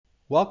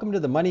Welcome to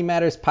the Money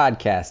Matters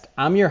Podcast.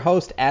 I'm your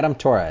host, Adam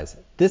Torres.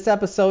 This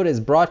episode is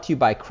brought to you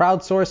by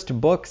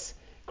Crowdsourced Books.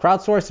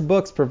 Crowdsourced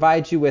Books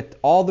provides you with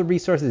all the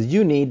resources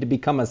you need to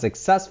become a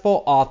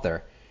successful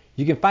author.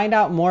 You can find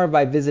out more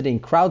by visiting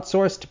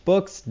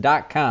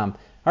crowdsourcedbooks.com.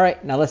 All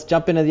right, now let's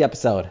jump into the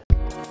episode.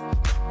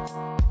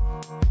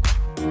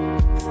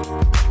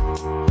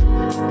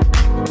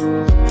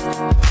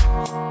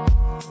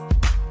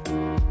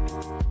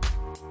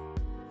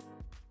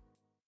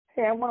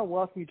 Hey, I want to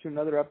welcome you to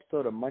another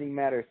episode of Money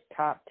Matters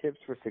Top Tips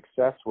for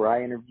Success, where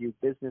I interview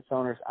business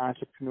owners,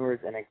 entrepreneurs,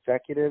 and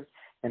executives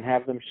and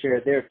have them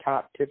share their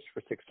top tips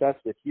for success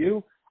with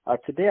you.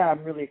 Today,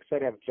 I'm really excited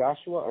to have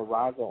Joshua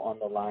Arauzo on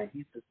the line.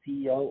 He's the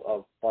CEO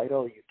of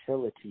Vital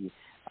Utility,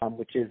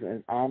 which is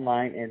an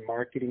online and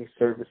marketing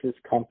services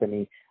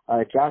company.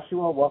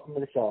 Joshua, welcome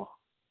to the show.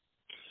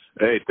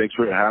 Hey, thanks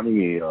for having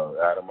me,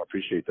 Adam. I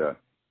appreciate that.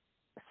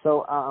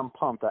 So I'm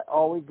pumped. I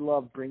always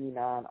love bringing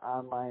on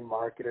online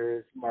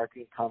marketers,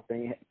 marketing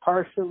company.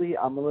 Partially,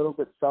 I'm a little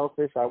bit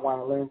selfish. I want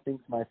to learn things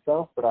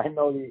myself, but I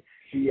know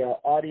the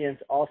audience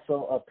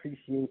also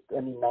appreciates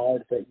any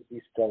knowledge that you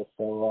bestow.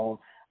 So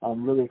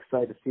I'm really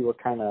excited to see what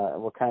kind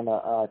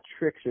of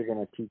tricks you're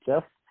going to teach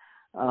us.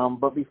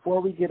 But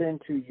before we get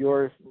into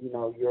your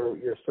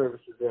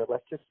services there,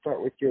 let's just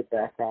start with your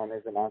background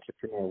as an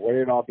entrepreneur. Where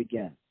did it all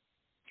begin?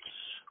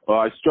 Well,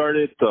 I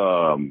started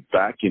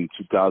back in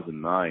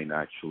 2009,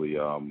 actually.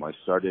 I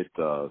started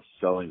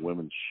selling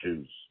women's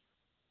shoes,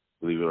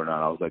 believe it or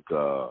not. I was like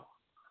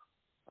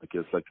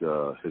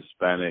a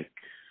Hispanic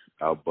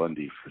Al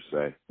Bundy, per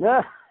se.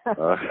 Yeah, that's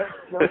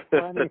so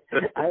funny.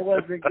 I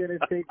wasn't going to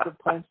take the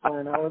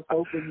punchline. I was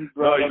hoping you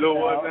brought No, you know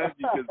what, man?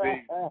 Because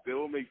they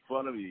will make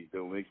fun of me. They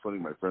will make fun of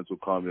me. My friends will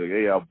call me like,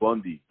 hey, Al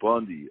Bundy,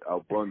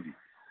 Al Bundy.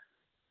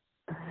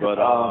 But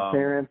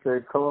parents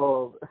are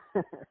cold.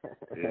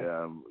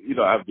 Yeah,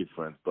 I have good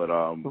friends, but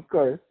of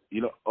course,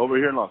 over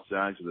here in Los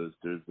Angeles,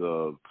 there's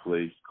a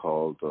place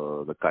called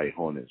the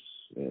Callejones,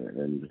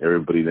 and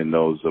everybody that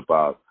knows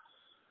about,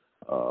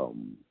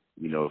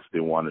 if they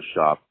want to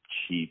shop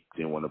cheap,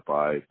 they want to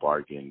buy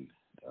bargain,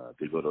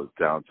 they go to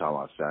downtown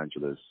Los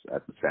Angeles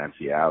at the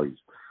fancy alleys,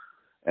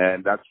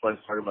 and that's where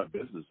I started my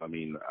business. I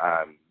mean,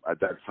 at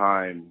that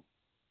time,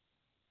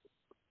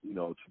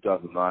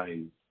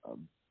 2009.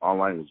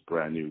 Online was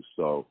brand new,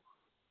 so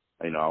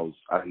I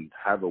didn't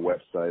have a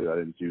website.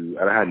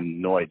 I had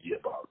no idea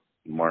about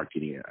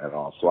marketing at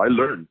all. So I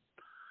learned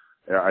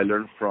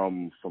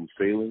from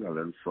failing. I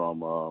learned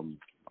from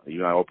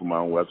I opened my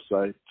own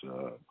website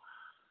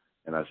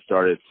and I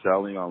started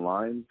selling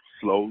online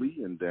slowly,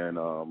 and then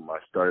I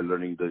started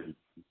learning the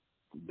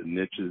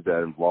niches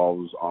that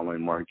involves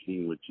online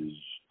marketing, which is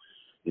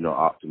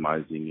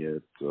optimizing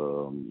it,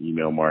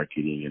 email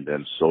marketing, and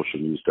then social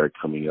media started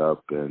coming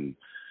up and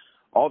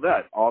all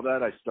that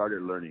I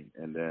started learning,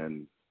 and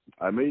then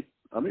I made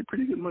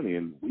pretty good money.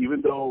 And even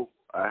though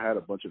I had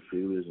a bunch of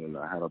failures and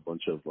I had a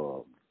bunch of,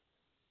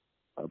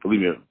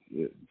 believe me,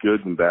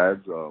 goods and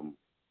bads, I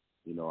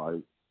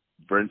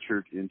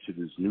ventured into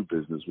this new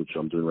business, which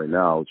I'm doing right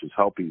now, which is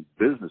helping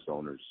business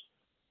owners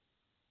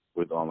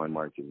with online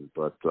marketing.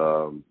 But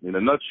in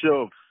a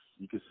nutshell,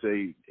 you could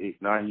say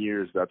 8-9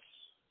 years. That's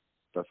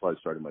why I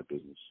started my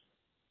business.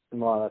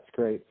 Well, that's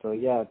great. So,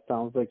 yeah, it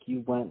sounds like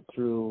you went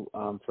through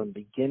from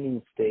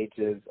beginning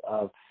stages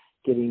of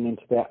getting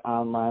into that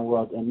online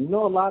world. And, a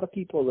lot of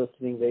people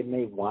listening, they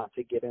may want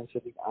to get into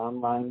the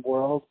online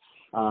world.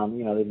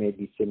 They may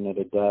be sitting at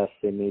a desk,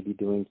 they may be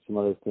doing some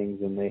other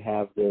things, and they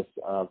have this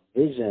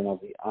vision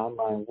of the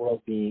online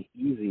world being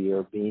easy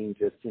or being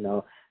just,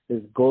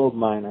 this gold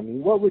mine. I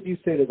mean, what would you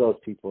say to those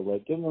people?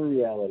 Like, give them a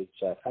reality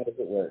check. How does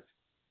it work?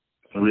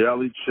 A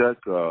reality check,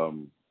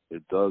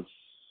 it's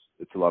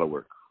a lot of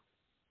work.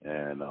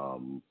 And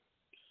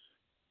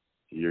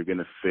you're going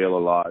to fail a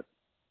lot,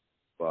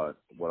 but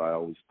what I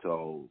always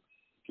tell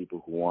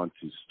people who want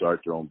to start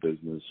their own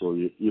business or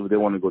if they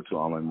want to go to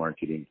online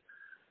marketing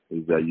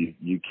is that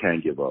you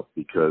can't give up,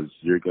 because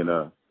you're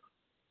gonna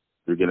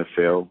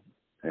fail,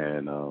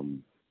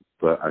 and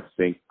but I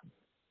think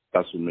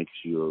that's what makes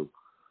you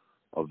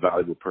a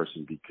valuable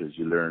person, because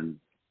you learn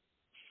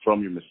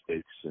from your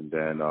mistakes, and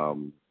then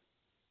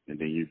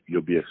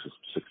you'll be a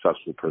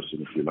successful person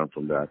if you learn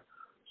from that.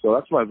 So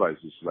that's my advice.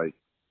 Is like,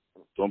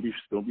 don't be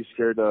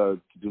scared to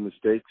do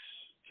mistakes.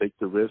 Take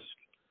the risk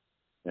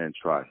and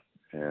try,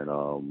 and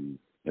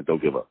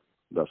don't give up.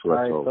 That's what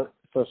I told.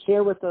 So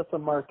share with us a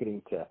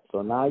marketing tip.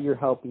 So now you're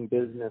helping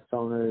business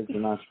owners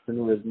and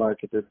entrepreneurs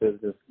market their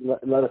business.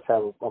 Let us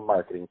have a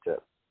marketing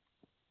tip.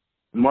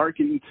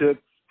 Marketing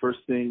tip. First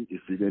thing,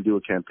 if you're going to do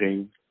a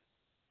campaign,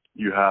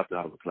 you have to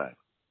have a plan.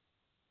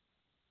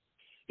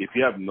 If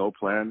you have no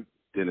plan,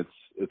 then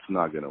it's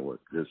not going to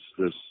work.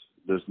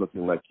 There's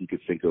nothing like you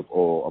could think of,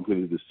 oh, I'm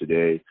going to do this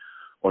today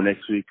or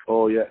next week.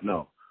 Oh, yeah,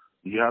 no.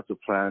 You have to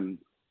plan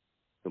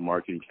the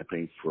marketing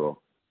campaign for a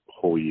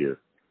whole year.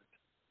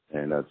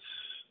 And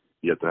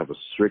you have to have a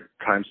strict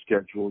time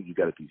schedule. You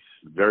got to be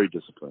very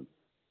disciplined.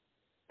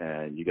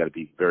 And you got to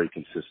be very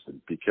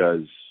consistent,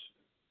 because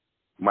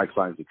my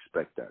clients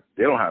expect that.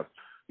 They don't have,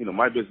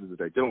 my business is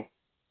like,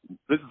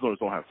 business owners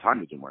don't have time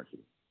to do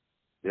marketing.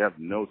 They have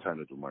no time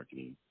to do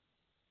marketing.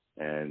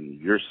 And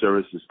your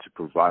service is to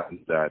provide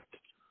that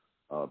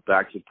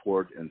back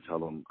support and tell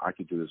them, I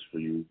can do this for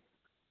you.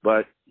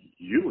 But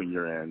you, on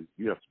your end,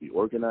 you have to be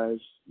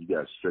organized. You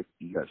got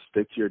to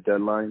stick to your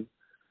deadline,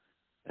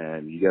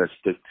 and you got to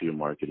stick to your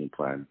marketing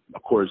plan.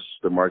 Of course,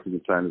 the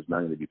marketing plan is not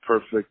going to be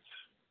perfect,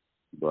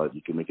 but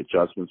you can make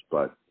adjustments.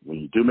 But when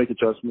you do make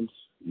adjustments,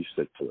 you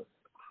stick to it.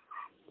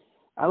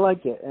 I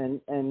like it,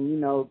 and you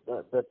know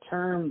the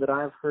term that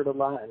I've heard a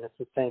lot, and it's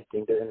the same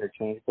thing, they're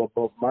interchangeable.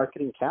 Both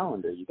marketing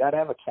calendar, you got to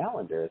have a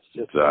calendar. It's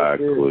just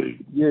exactly like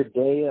your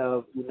day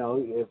of, you know,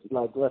 if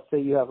like let's say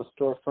you have a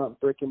storefront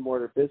brick and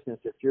mortar business.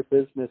 If your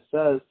business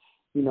says,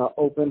 you know,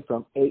 open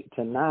from 8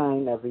 to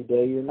 9 every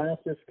day, you're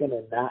not just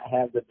gonna not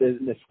have the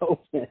business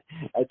open.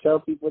 I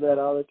tell people that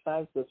all the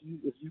time. So if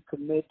you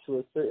commit to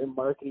a certain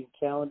marketing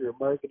calendar or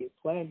marketing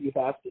plan, you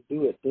have to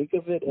do it. Think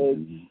of it as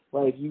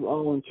like you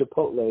own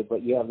Chipotle,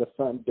 but you have the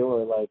front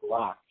door like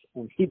locked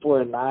and people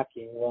are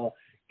knocking. Well,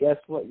 guess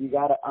what? You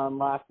got to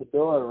unlock the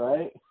door,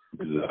 right?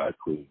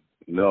 Exactly.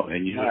 No,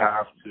 and you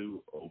have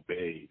to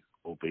obey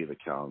the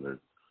calendar.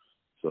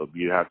 So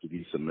you have to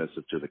be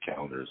submissive to the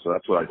calendar. So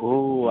that's what I.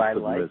 Ooh, I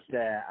like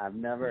that. I've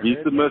never be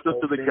heard submissive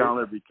to the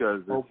calendar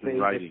because it's obey in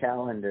writing. The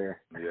calendar.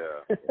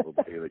 Yeah,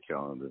 obey the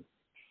calendar.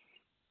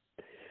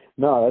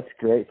 No, that's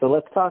great. So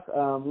let's talk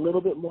a little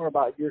bit more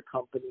about your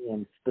company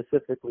and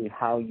specifically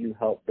how you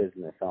help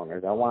business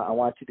owners. I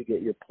want you to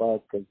get your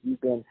plug because you've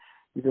been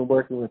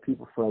working with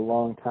people for a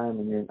long time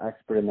and you're an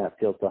expert in that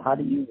field. So how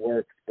do you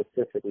work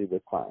specifically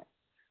with clients?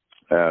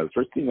 The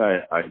first thing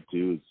I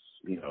do is,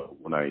 you know,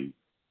 when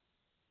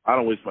I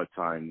don't waste my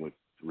time with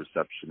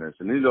receptionists,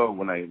 and you know,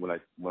 when I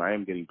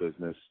am getting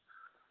business,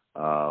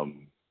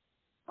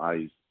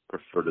 I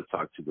prefer to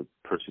talk to the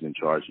person in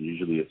charge, and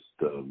usually it's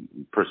the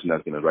person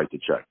that's going to write the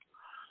check.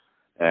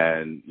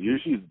 And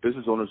usually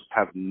business owners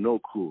have no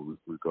clue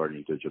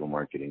regarding digital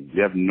marketing.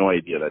 They have no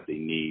idea that they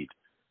need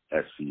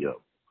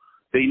SEO.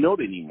 They know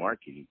they need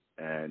marketing,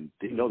 and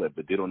they know that,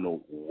 but they don't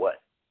know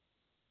what.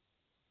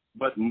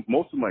 But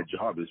most of my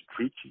job is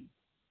preaching.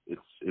 It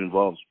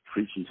involves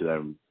preaching to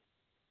them.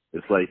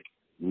 It's like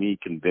me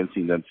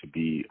convincing them to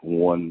be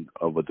one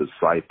of a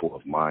disciple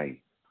of mine,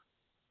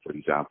 for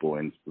example,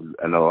 and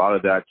a lot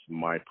of that's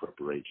my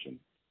preparation,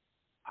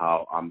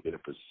 how I'm going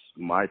to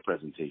my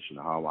presentation,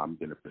 how I'm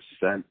going to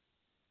present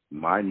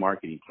my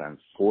marketing plan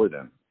for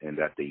them, and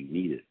that they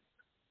need it.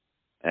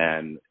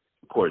 And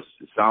of course,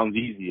 it sounds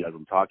easy as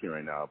I'm talking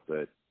right now,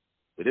 but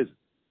it isn't.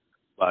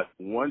 But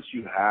once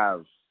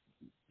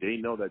they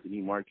know that they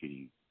need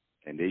marketing,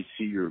 and they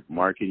see your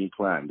marketing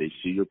plan, they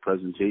see your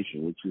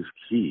presentation, which is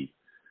key.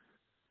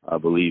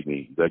 Believe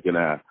me, they're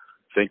gonna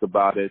think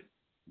about it.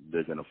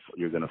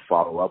 You're gonna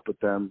follow up with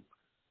them,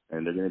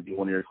 and they're gonna be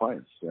one of your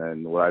clients.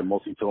 And what I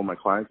mostly tell my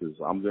clients is,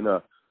 I'm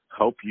gonna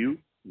help you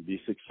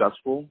be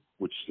successful,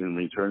 which in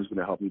return is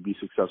gonna help me be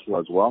successful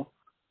as well.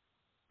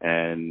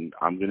 And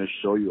I'm gonna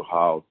show you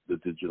how the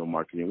digital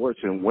marketing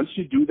works. And once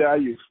you do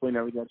that, you explain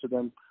everything to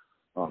them.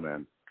 Oh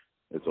man,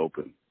 it's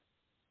open.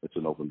 It's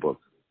an open book.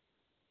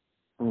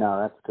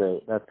 No, that's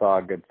great. That's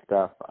all good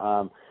stuff.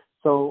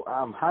 So,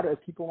 how do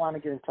if people want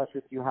to get in touch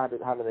with you? How do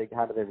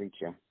they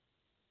reach you?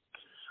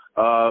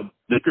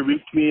 They can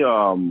reach me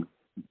to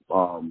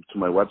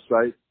my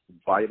website,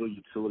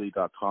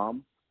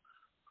 vitalutility.com,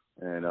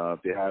 and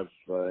if they have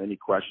any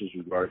questions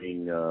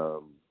regarding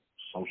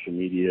social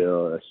media,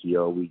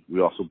 SEO,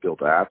 we also build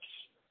apps.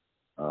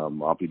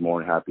 I'll be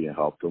more than happy to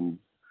help them.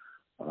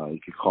 You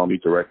can call me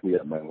directly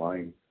at my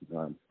line.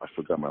 I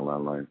forgot my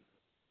landline.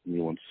 Give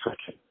me 1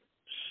 second.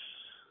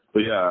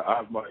 But yeah, I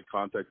have my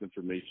contact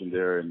information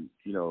there, and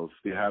you know, if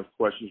they have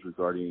questions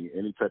regarding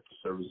any type of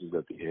services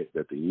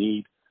that they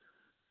need,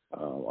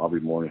 I'll be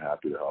more than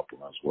happy to help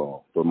them as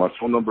well. But my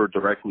phone number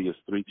directly is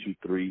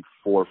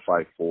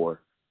 323-454-7047.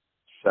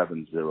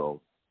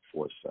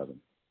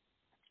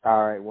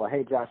 All right. Well,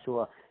 hey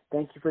Joshua,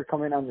 thank you for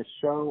coming on the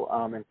show,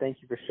 and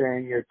thank you for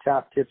sharing your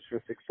top tips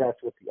for success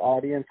with the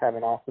audience. Have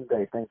an awesome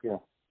day. Thank you.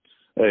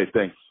 Hey,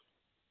 thanks.